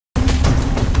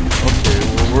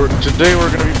Today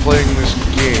we're gonna be playing this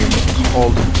game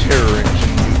called Terror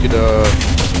Engine. You could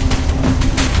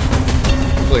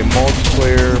play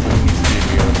multiplayer,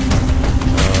 premium,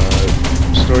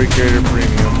 story creator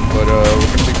premium, but we're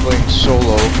gonna be playing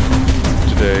solo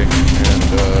today, and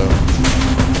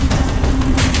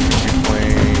we're gonna be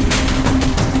playing.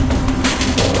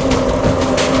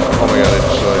 Oh my god! I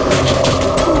just realized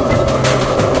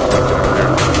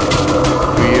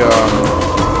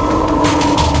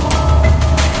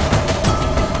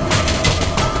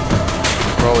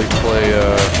probably play,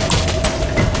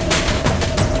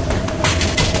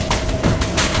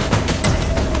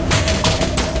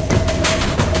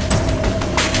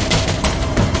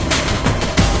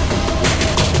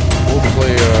 we'll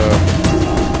play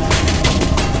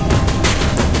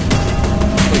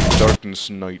Darkness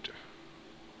Night.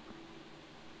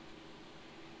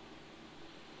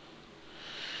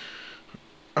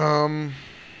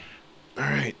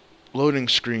 Alright. Loading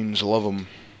screens, love them.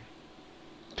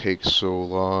 Takes so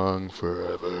long,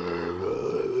 forever.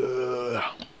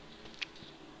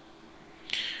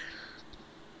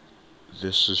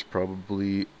 This is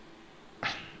probably...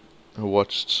 I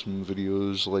watched some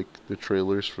videos, like the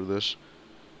trailers for this.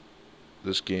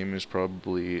 This game is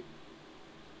probably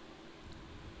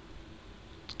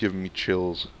giving me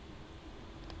chills.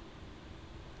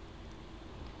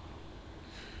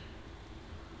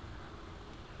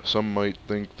 Some might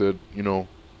think that, you know,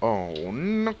 oh,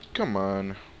 no, come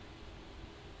on.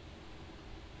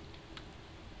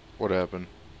 What happened?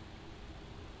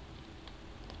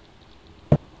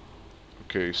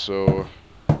 Okay, so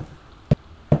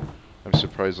I'm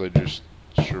surprised I just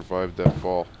survived that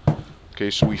fall. Okay,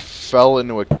 so we fell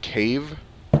into a cave,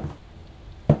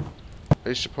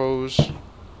 I suppose.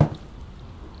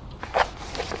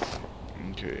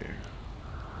 Okay.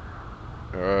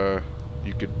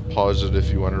 You could pause it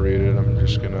if you want to read it. I'm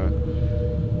just gonna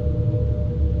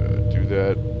do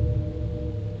that.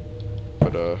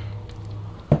 But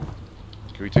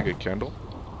can we take a candle?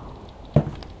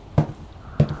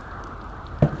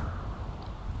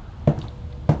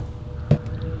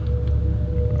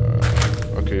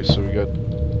 Okay, so we got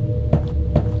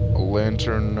a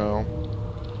lantern now.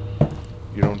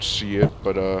 You don't see it,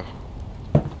 but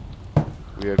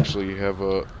we actually have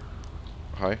a...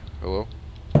 Hi? Hello?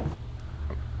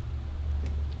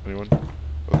 Anyone?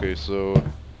 Okay, so...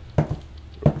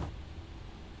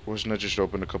 Wasn't that just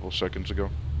opened a couple seconds ago?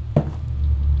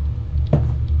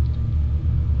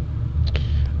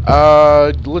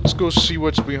 Let's go see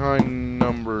what's behind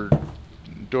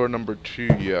door number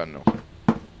 2. Yeah, no.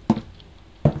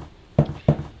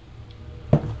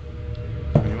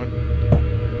 Anyone?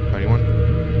 Anyone?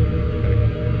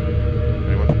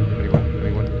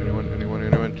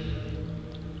 Anyone?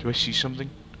 Do I see something?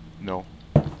 No.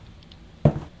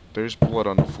 There's blood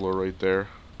on the floor right there.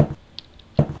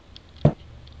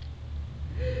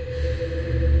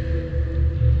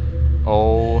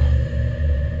 Oh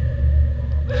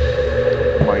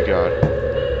my god.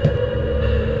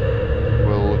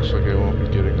 Well, looks like I won't be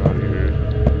getting out of here.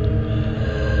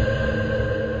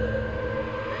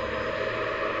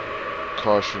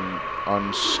 Caution,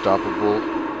 unstoppable.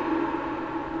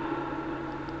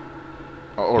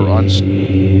 Or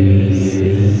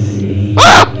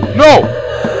Ah! No!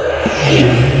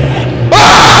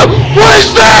 Ah! What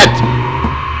is that?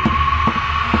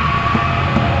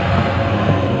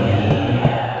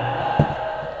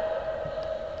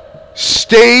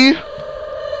 Stay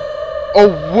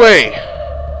away.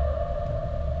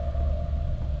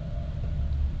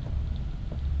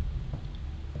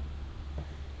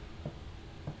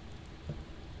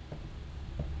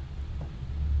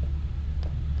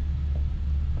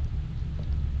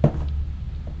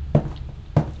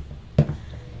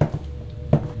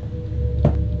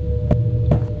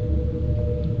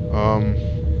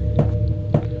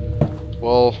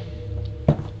 Well,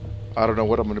 I don't know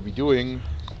what I'm gonna be doing.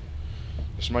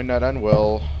 This might not end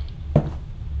well. I'm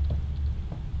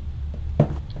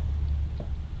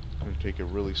gonna take it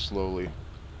really slowly.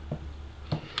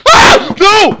 Ah!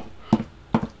 No!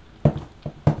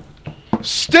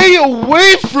 Stay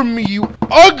away from me, you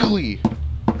ugly!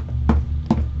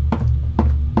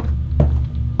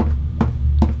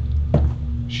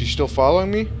 She's still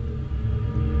following me?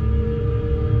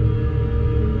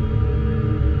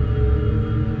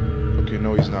 Okay,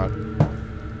 no, he's not.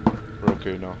 We're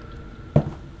okay now.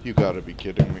 You gotta be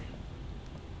kidding me.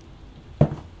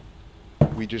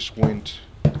 We just went...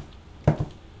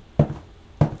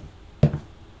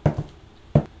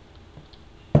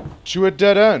 to a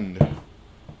dead end.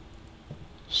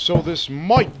 So this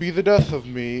might be the death of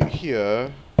me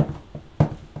here.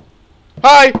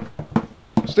 Hi!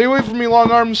 Stay away from me,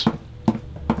 long arms!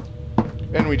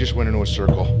 And we just went into a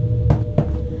circle.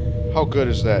 How good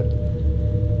is that?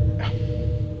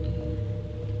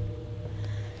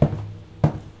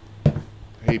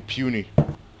 Hey, puny.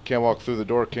 Can't walk through the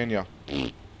door, can ya?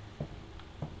 Can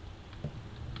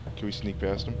we sneak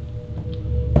past him?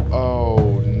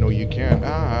 Oh, no you can't.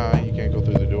 Ah, you can't go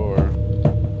through the door.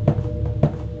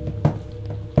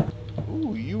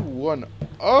 Ooh, you one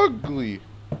ugly.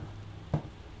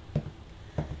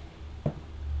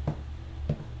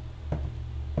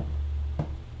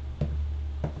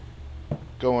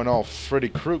 Going all Freddy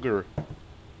Krueger.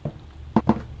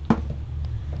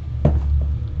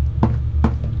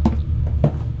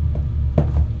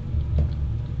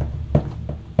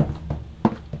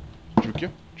 Juke ya,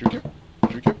 juke ya,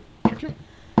 juke ya, juke ya,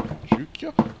 juke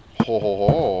ya. Ho ho ho,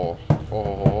 ho ho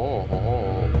ho ho ho.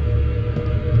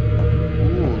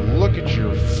 Ooh, look at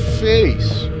your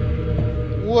face.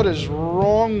 What is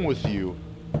wrong with you?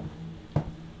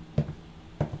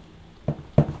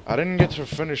 I didn't get to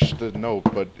finish the note,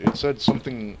 but it said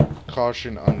something,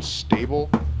 caution, unstable.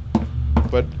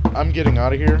 But I'm getting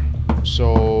out of here,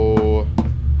 so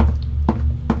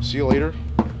see you later.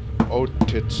 Oh,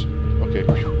 tits. Okay.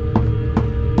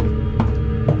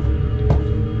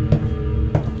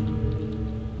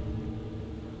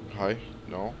 Hi.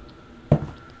 No.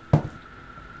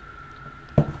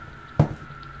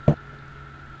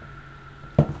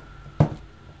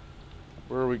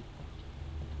 Where are we?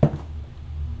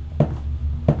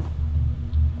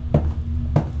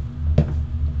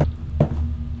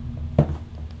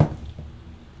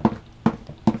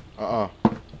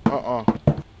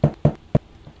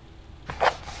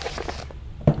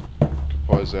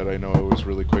 Pause that. I know it was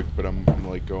really quick, but I'm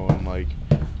like going like.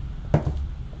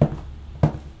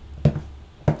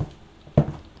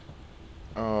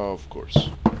 Oh, of course.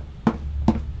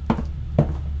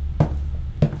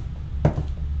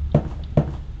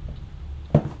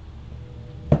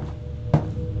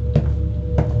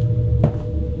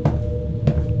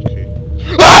 Okay.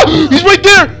 Ah! He's right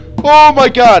there! Oh my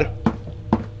god!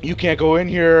 You can't go in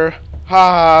here.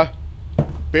 Ha ha.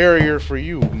 Barrier for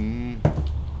you.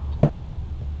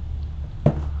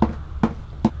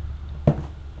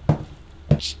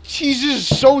 He's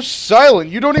just so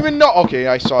silent. You don't even know. Okay,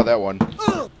 I saw that one.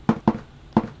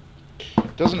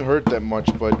 Doesn't hurt that much,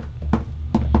 but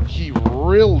he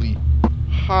really.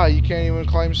 Ha! You can't even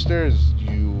climb stairs.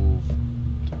 You.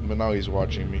 But now he's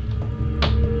watching me.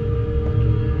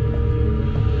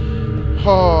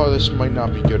 Oh, this might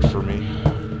not be good for me.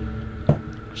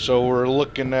 So we're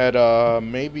looking at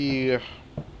maybe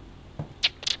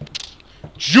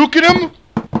juking him.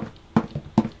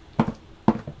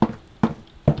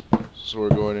 So we're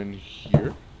going in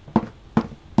here.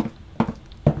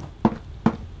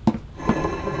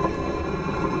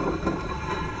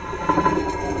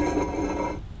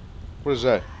 What is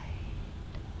that?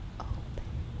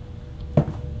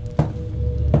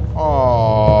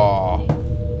 Aww.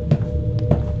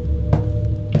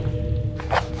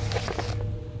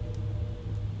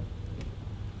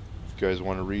 If you guys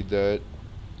want to read that,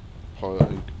 pause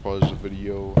the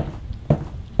video.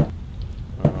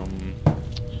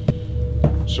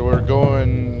 So we're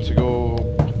going to go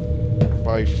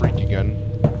buy Freak again.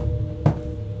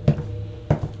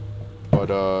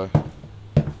 But,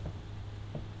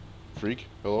 Freak?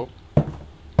 Hello?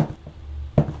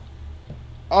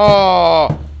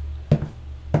 Oh!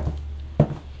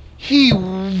 He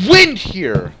went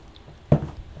here!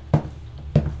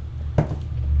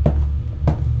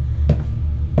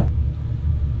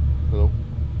 Hello?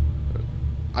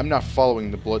 I'm not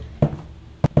following the blood.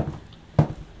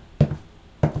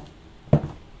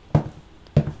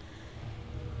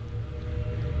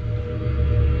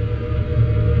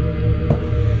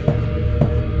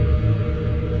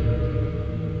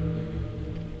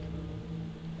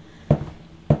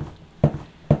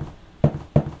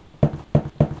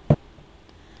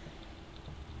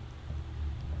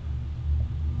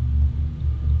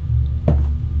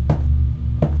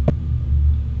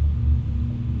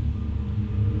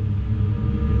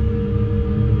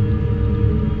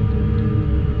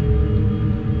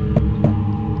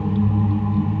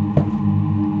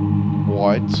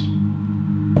 What?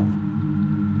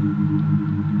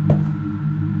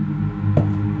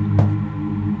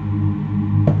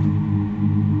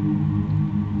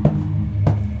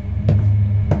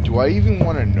 Do I even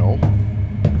want to know?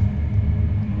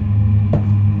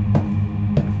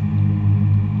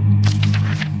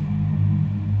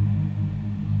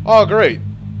 Oh, great.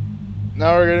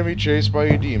 Now we're gonna be chased by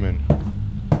a demon.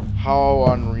 How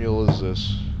unreal is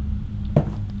this?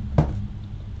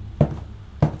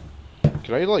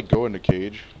 Can I, like, go in the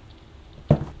cage?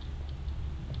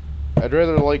 I'd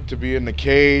rather like to be in the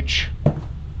cage.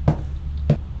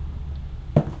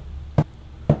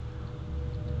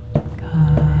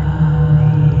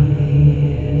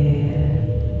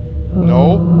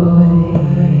 No.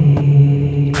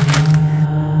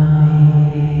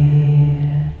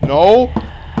 No.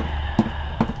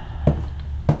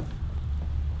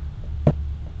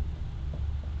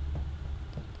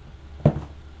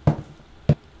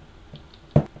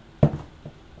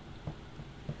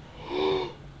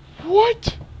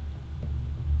 What?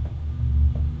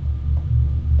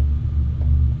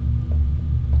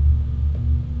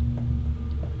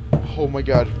 Oh my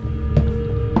god.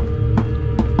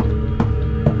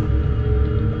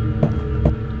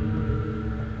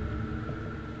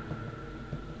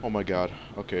 Oh my god.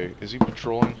 Okay, is he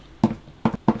patrolling?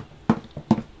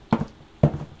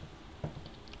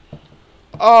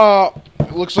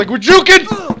 It looks like we're juking!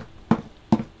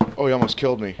 Oh, he almost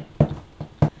killed me.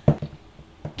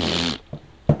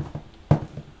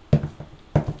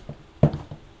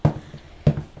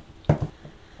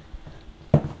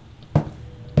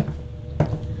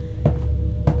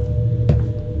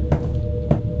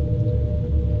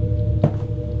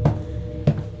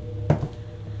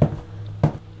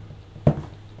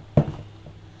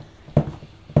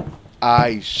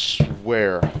 I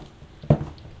swear,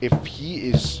 if he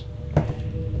is...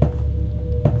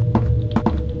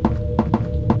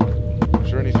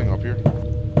 Is there anything up here?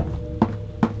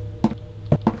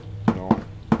 No.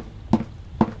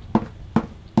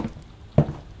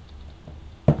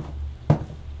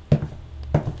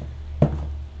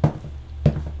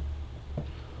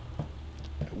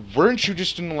 Weren't you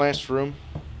just in the last room?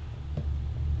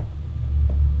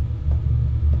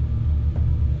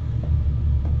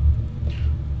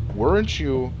 Weren't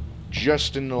you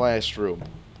just in the last room?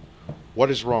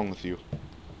 What is wrong with you?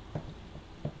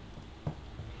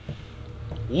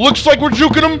 Looks like we're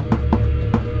juking him!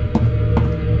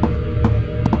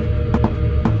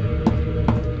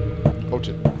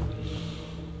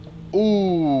 Oh,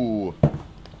 ooh!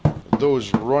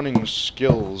 Those running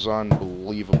skills,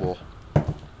 unbelievable.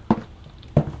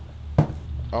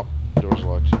 Oh, door's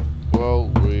locked. Well,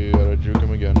 we gotta juke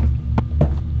him again.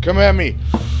 Come at me!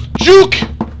 Juke!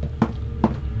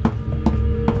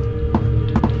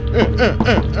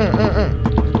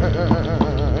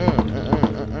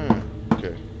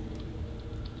 Okay.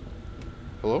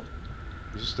 Hello?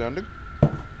 Is this the ending?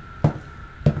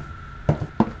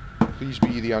 Please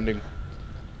be the ending.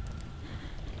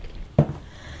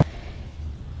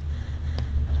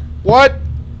 What?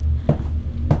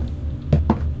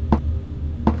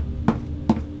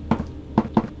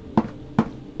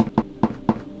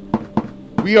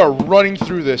 We are running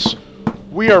through this.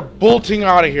 We are bolting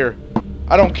out of here.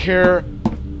 I don't care.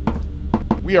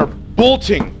 We are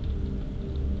bolting.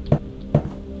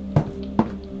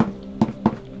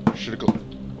 Should have go.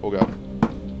 Oh god.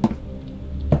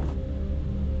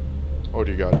 Oh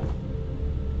dear god.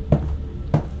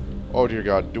 Oh dear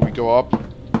god. Do we go up?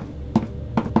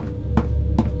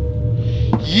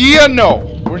 Yeah,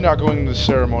 no. We're not going to the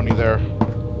ceremony there.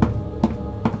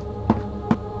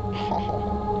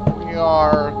 Oh, we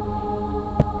are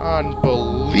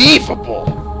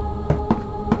unbelievable.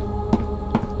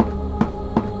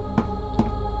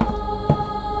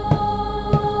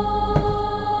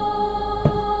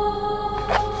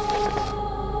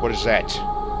 What is that?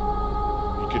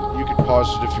 You could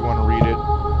pause it if you want to read it.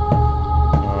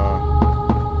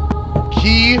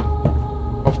 Key,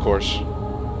 of course.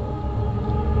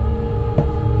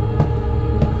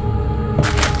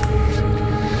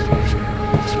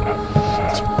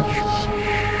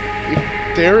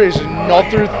 If there is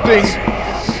another thing,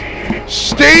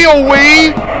 stay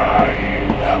away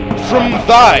from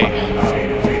thy.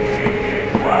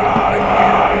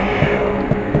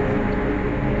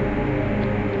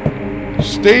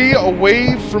 Stay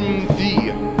away from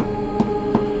thee.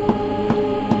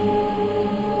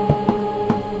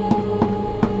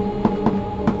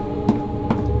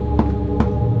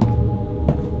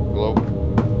 Hello?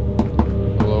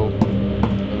 Hello?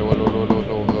 Hello, hello, hello, hello,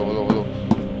 hello, hello, hello.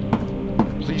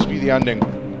 Please be the ending.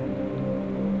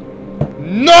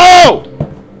 No!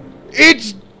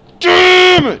 It's...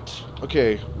 Damn it!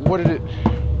 Okay, what did it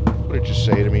just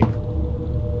say to me?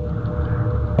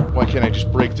 Why can't I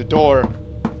just break the door?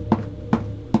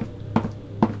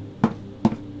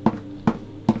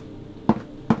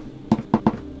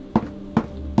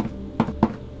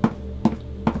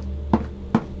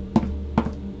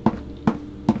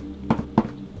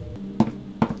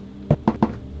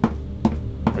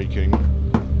 Are you kidding me?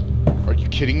 Are you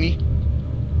kidding me?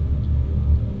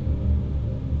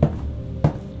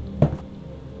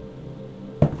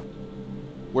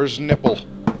 Where's Nipple?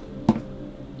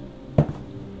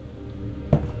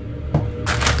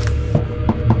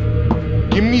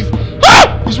 Give me...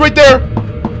 Ah! He's right there!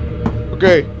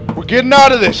 Okay, we're getting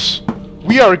out of this.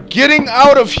 We are getting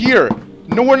out of here.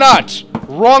 No, we're not.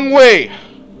 Wrong way.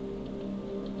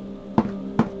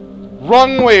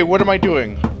 Wrong way. What am I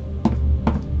doing?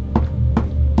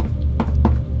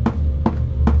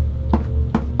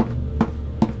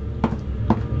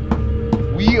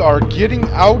 We are getting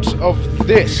out of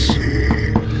this.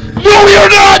 No, we are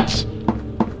not!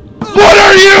 What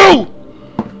are you?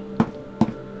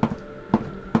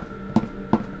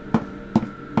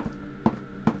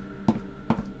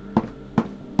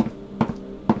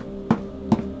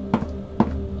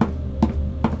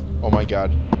 Oh my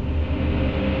god.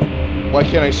 Why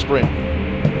can't I sprint?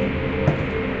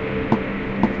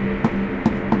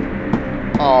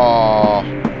 Aww.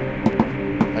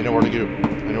 I know where to go.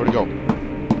 I know where to go.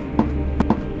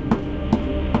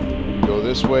 Go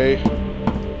this way.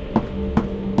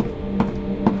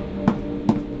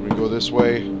 We go this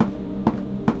way.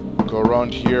 Go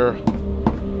around here.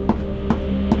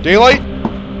 Daylight?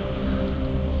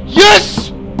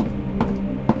 Yes!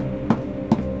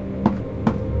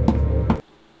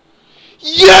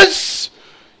 Yes!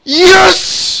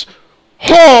 Yes!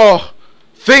 Oh!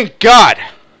 Thank God!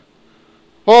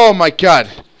 Oh my God.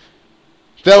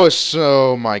 That was...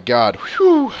 oh my God.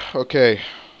 Whew. Okay.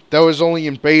 That was only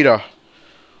in beta.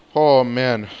 Oh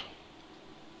man.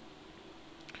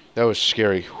 That was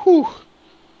scary. Whew.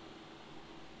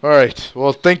 Alright.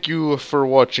 Well, thank you for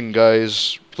watching,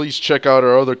 guys. Please check out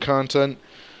our other content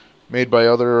made by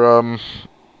other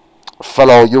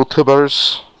fellow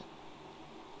YouTubers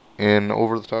in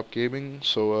OverTheTopGaming.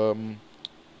 So,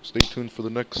 stay tuned for the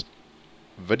next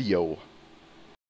video.